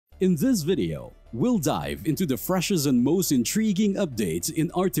In this video, we'll dive into the freshest and most intriguing updates in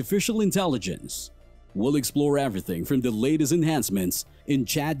artificial intelligence. We'll explore everything from the latest enhancements in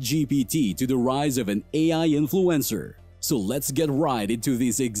ChatGPT to the rise of an AI influencer. So let's get right into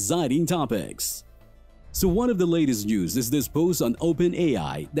these exciting topics. So one of the latest news is this post on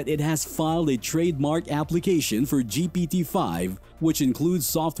OpenAI that it has filed a trademark application for GPT-5, which includes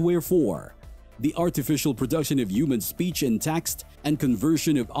software for the artificial production of human speech and text and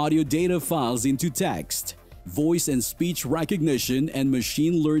conversion of audio data files into text, voice and speech recognition, and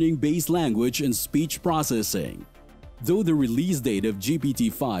machine learning-based language and speech processing. Though the release date of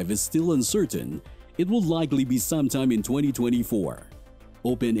GPT-5 is still uncertain, it will likely be sometime in 2024.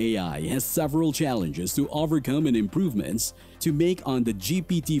 OpenAI has several challenges to overcome and improvements to make on the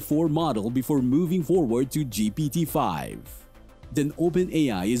GPT-4 model before moving forward to GPT-5. Then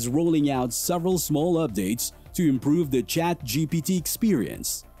OpenAI is rolling out several small updates to improve the ChatGPT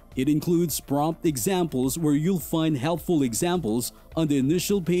experience. It includes prompt examples where you'll find helpful examples on the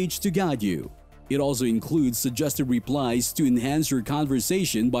initial page to guide you. It also includes suggested replies to enhance your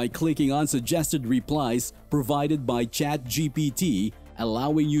conversation by clicking on suggested replies provided by ChatGPT,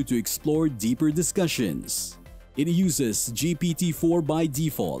 allowing you to explore deeper discussions. It uses GPT-4 by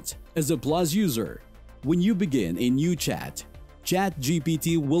default. As a Plus user, when you begin a new chat,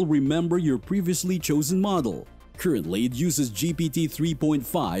 ChatGPT will remember your previously chosen model. Currently, it uses GPT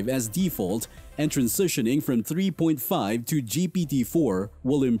 3.5 as default, and transitioning from 3.5 to GPT-4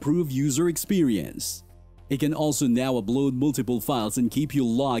 will improve user experience. It can also now upload multiple files and keep you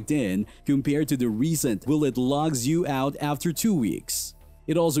logged in compared to the recent will it logs you out after 2 weeks.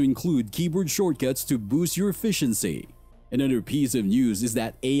 It also includes keyboard shortcuts to boost your efficiency. Another piece of news is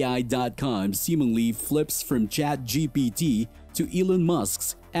that AI.com seemingly flips from ChatGPT to Elon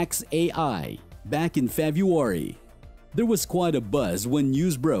Musk's X.ai back in February. There was quite a buzz when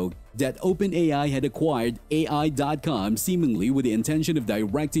news broke that OpenAI had acquired AI.com seemingly with the intention of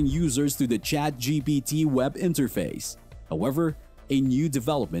directing users to the ChatGPT web interface. However, a new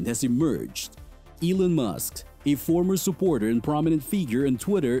development has emerged. Elon Musk, a former supporter and prominent figure on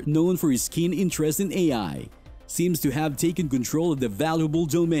Twitter known for his keen interest in AI, seems to have taken control of the valuable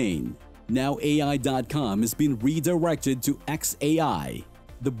domain. Now AI.com has been redirected to X.ai,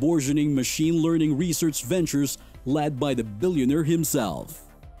 the burgeoning machine learning research ventures led by the billionaire himself.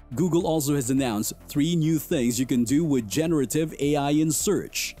 Google also has announced 3 new things you can do with generative AI in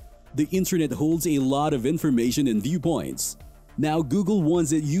search. The internet holds a lot of information and viewpoints. Now Google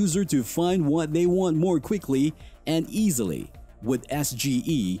wants its user to find what they want more quickly and easily. With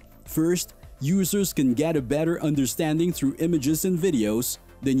SGE, first, users can get a better understanding through images and videos.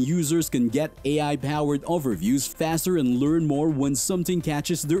 Then users can get AI-powered overviews faster and learn more when something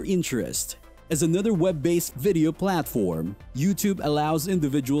catches their interest. As another web-based video platform, YouTube allows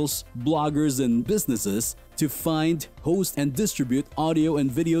individuals, bloggers, and businesses to find, host, and distribute audio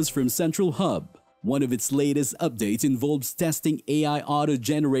and videos from Central Hub. One of its latest updates involves testing AI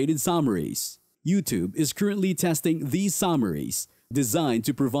auto-generated summaries. YouTube is currently testing these summaries, designed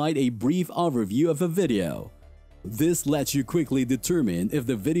to provide a brief overview of a video. This lets you quickly determine if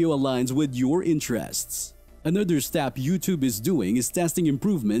the video aligns with your interests. Another step YouTube is doing is testing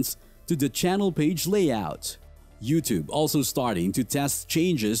improvements to the channel page layout. YouTube also starting to test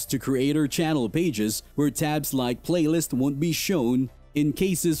changes to creator channel pages where tabs like playlist won't be shown in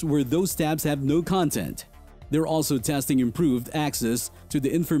cases where those tabs have no content. They're also testing improved access to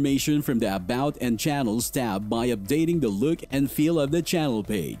the information from the About and Channels tab by updating the look and feel of the channel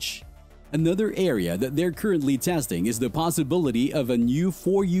page. Another area that they're currently testing is the possibility of a new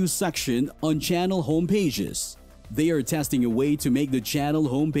For You section on channel homepages. They are testing a way to make the channel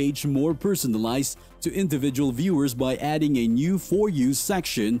homepage more personalized to individual viewers by adding a new For You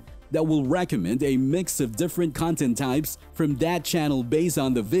section that will recommend a mix of different content types from that channel based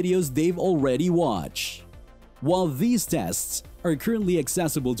on the videos they've already watched. While these tests are currently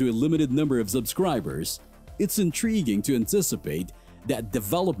accessible to a limited number of subscribers, it's intriguing to anticipate that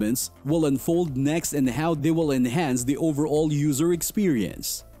developments will unfold next and how they will enhance the overall user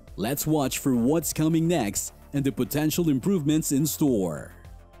experience. Let's watch for what's coming next and the potential improvements in store.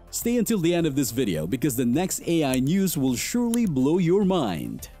 Stay until the end of this video because the next AI news will surely blow your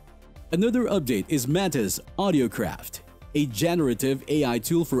mind. Another update is Meta's AudioCraft, a generative AI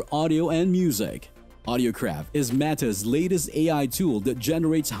tool for audio and music. AudioCraft is Meta's latest AI tool that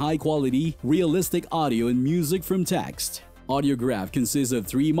generates high-quality, realistic audio and music from text. AudioCraft consists of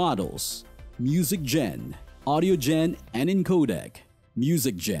 3 models: Music Gen, Audio Gen, and Encodec.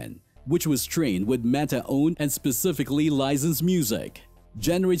 Music Gen, which was trained with Meta-owned and specifically licensed music.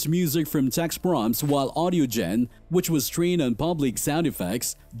 generates music from text prompts, while AudioGen, which was trained on public sound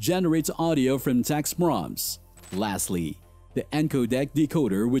effects, generates audio from text prompts. Lastly, the encodec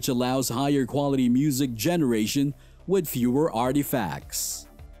decoder, which allows higher quality music generation with fewer artifacts.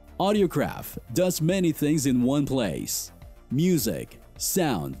 AudioCraft does many things in one place: music,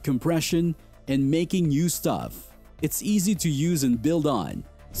 sound, compression, and making new stuff. It's easy to use and build on,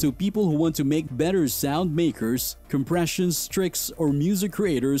 so people who want to make better sound makers, compressions, tricks, or music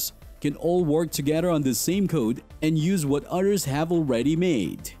creators can all work together on the same code and use what others have already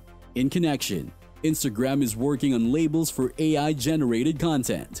made. In connection, Instagram is working on labels for AI-generated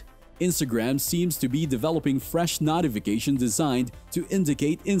content. Instagram seems to be developing fresh notifications designed to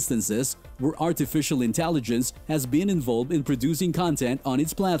indicate instances where artificial intelligence has been involved in producing content on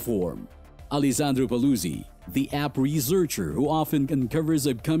its platform. Alessandro Paluzzi, the app researcher who often uncovers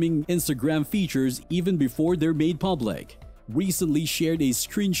upcoming Instagram features even before they're made public, recently shared a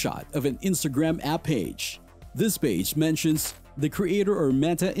screenshot of an Instagram app page. This page mentions the creator or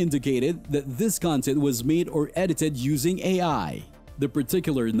Meta indicated that this content was made or edited using AI. The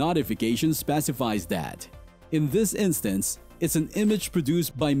particular notification specifies that, in this instance, it's an image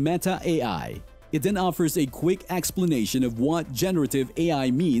produced by Meta AI. It then offers a quick explanation of what generative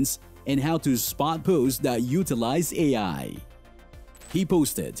AI means and how to spot posts that utilize AI. He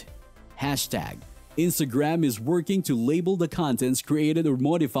posted, hashtag, Instagram is working to label the contents created or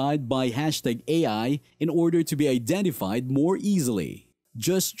modified by hashtag AI in order to be identified more easily.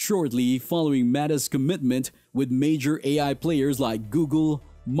 Just shortly following Meta's commitment with major AI players like Google,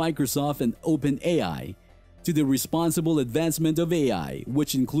 Microsoft, and OpenAI to the responsible advancement of AI,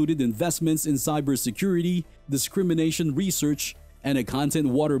 which included investments in cybersecurity, discrimination research, and a content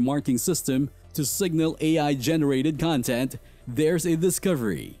watermarking system to signal AI-generated content, there's a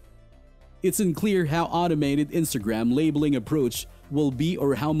discovery. It's unclear how automated Instagram labeling approach will be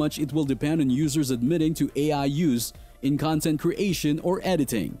or how much it will depend on users admitting to AI use in content creation or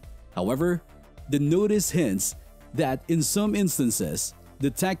editing. However, the notice hints that in some instances,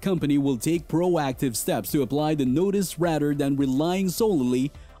 the tech company will take proactive steps to apply the notice rather than relying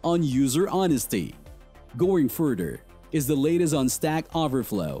solely on user honesty. Going further is the latest on Stack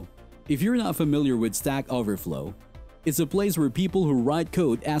Overflow. If you're not familiar with Stack Overflow, it's a place where people who write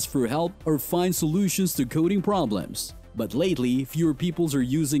code ask for help or find solutions to coding problems. But lately, fewer people are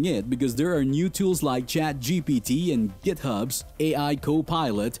using it because there are new tools like ChatGPT and GitHub's AI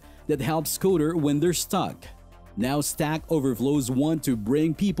Copilot that helps coder when they're stuck. Now Stack Overflow's want to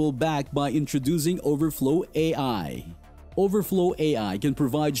bring people back by introducing Overflow AI. Overflow AI can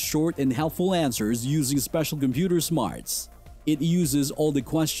provide short and helpful answers using special computer smarts. It uses all the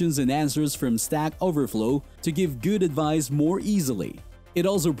questions and answers from Stack Overflow to give good advice more easily. It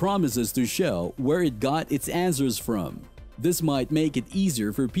also promises to show where it got its answers from. This might make it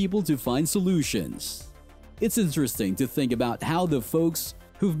easier for people to find solutions. It's interesting to think about how the folks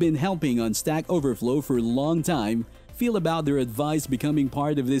who've been helping on Stack Overflow for a long time feel about their advice becoming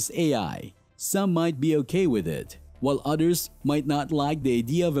part of this AI. Some might be okay with it, while others might not like the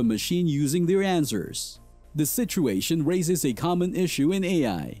idea of a machine using their answers. The situation raises a common issue in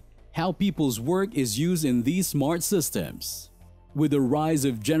AI: how people's work is used in these smart systems. With the rise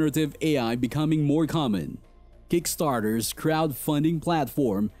of generative AI becoming more common, Kickstarter's crowdfunding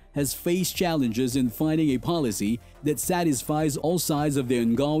platform has faced challenges in finding a policy that satisfies all sides of the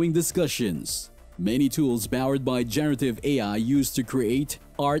ongoing discussions. Many tools powered by generative AI used to create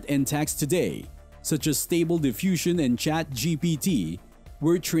art and text today, such as Stable Diffusion and ChatGPT,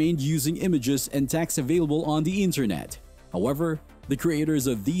 were trained using images and text available on the internet. However, the creators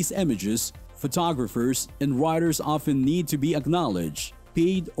of these images, photographers, and writers often need to be acknowledged,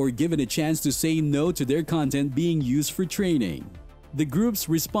 paid, or given a chance to say no to their content being used for training. The groups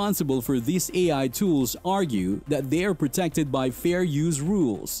responsible for these AI tools argue that they are protected by fair use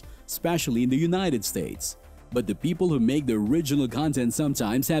rules, especially in the United States. But the people who make the original content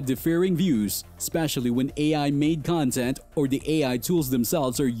sometimes have differing views, especially when AI-made content or the AI tools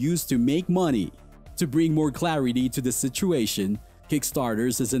themselves are used to make money. To bring more clarity to the situation,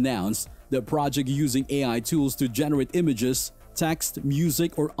 Kickstarter has announced the project using AI tools to generate images, text,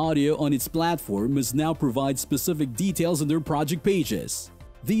 music, or audio on its platform must now provide specific details on their project pages.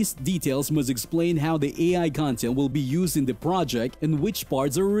 These details must explain how the AI content will be used in the project and which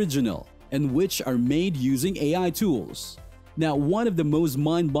parts are original, and which are made using AI tools. Now, one of the most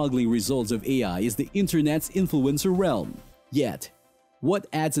mind-boggling results of AI is the internet's influencer realm. Yet, what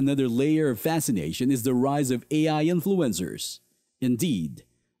adds another layer of fascination is the rise of AI influencers. Indeed,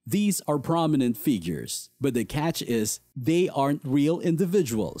 these are prominent figures, but the catch is they aren't real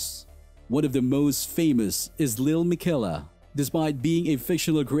individuals. One of the most famous is Lil Miquela, Despite being a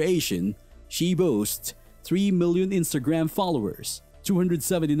fictional creation, she boasts 3 million Instagram followers,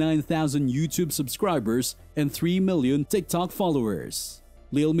 279,000 YouTube subscribers, and 3 million TikTok followers.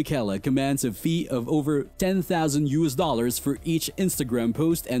 Lil Miquela commands a fee of over $10,000 for each Instagram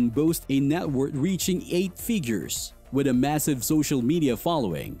post and boasts a net worth reaching 8 figures. With a massive social media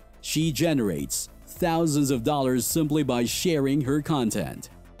following, she generates thousands of dollars simply by sharing her content.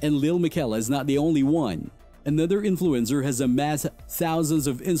 And Lil Miquela is not the only one. Another influencer has amassed thousands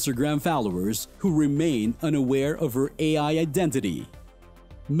of Instagram followers who remain unaware of her AI identity.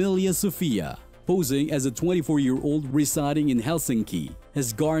 Milja Sofia, posing as a 24-year-old residing in Helsinki,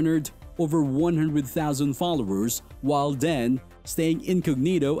 has garnered over 100,000 followers, while then staying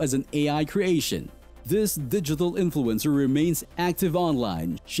incognito as an AI creation. This digital influencer remains active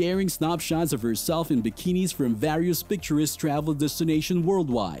online, sharing snapshots of herself in bikinis from various picturesque travel destinations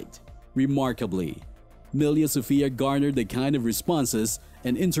worldwide. Remarkably, Milja Sofia garnered the kind of responses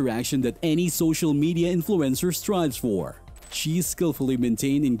and interaction that any social media influencer strives for. She skillfully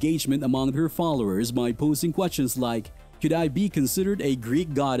maintained engagement among her followers by posing questions like, "Could I be considered a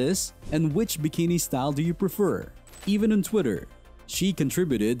Greek goddess? And which bikini style do you prefer?" Even on Twitter, she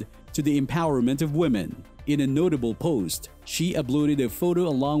contributed to the empowerment of women. In a notable post, she uploaded a photo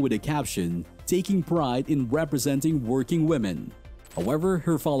along with a caption, taking pride in representing working women. However,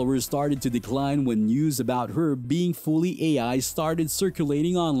 her followers started to decline when news about her being fully AI started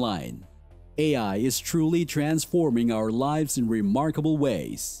circulating online. AI is truly transforming our lives in remarkable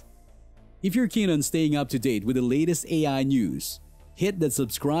ways. If you're keen on staying up to date with the latest AI news, hit that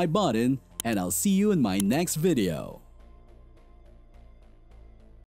subscribe button and I'll see you in my next video.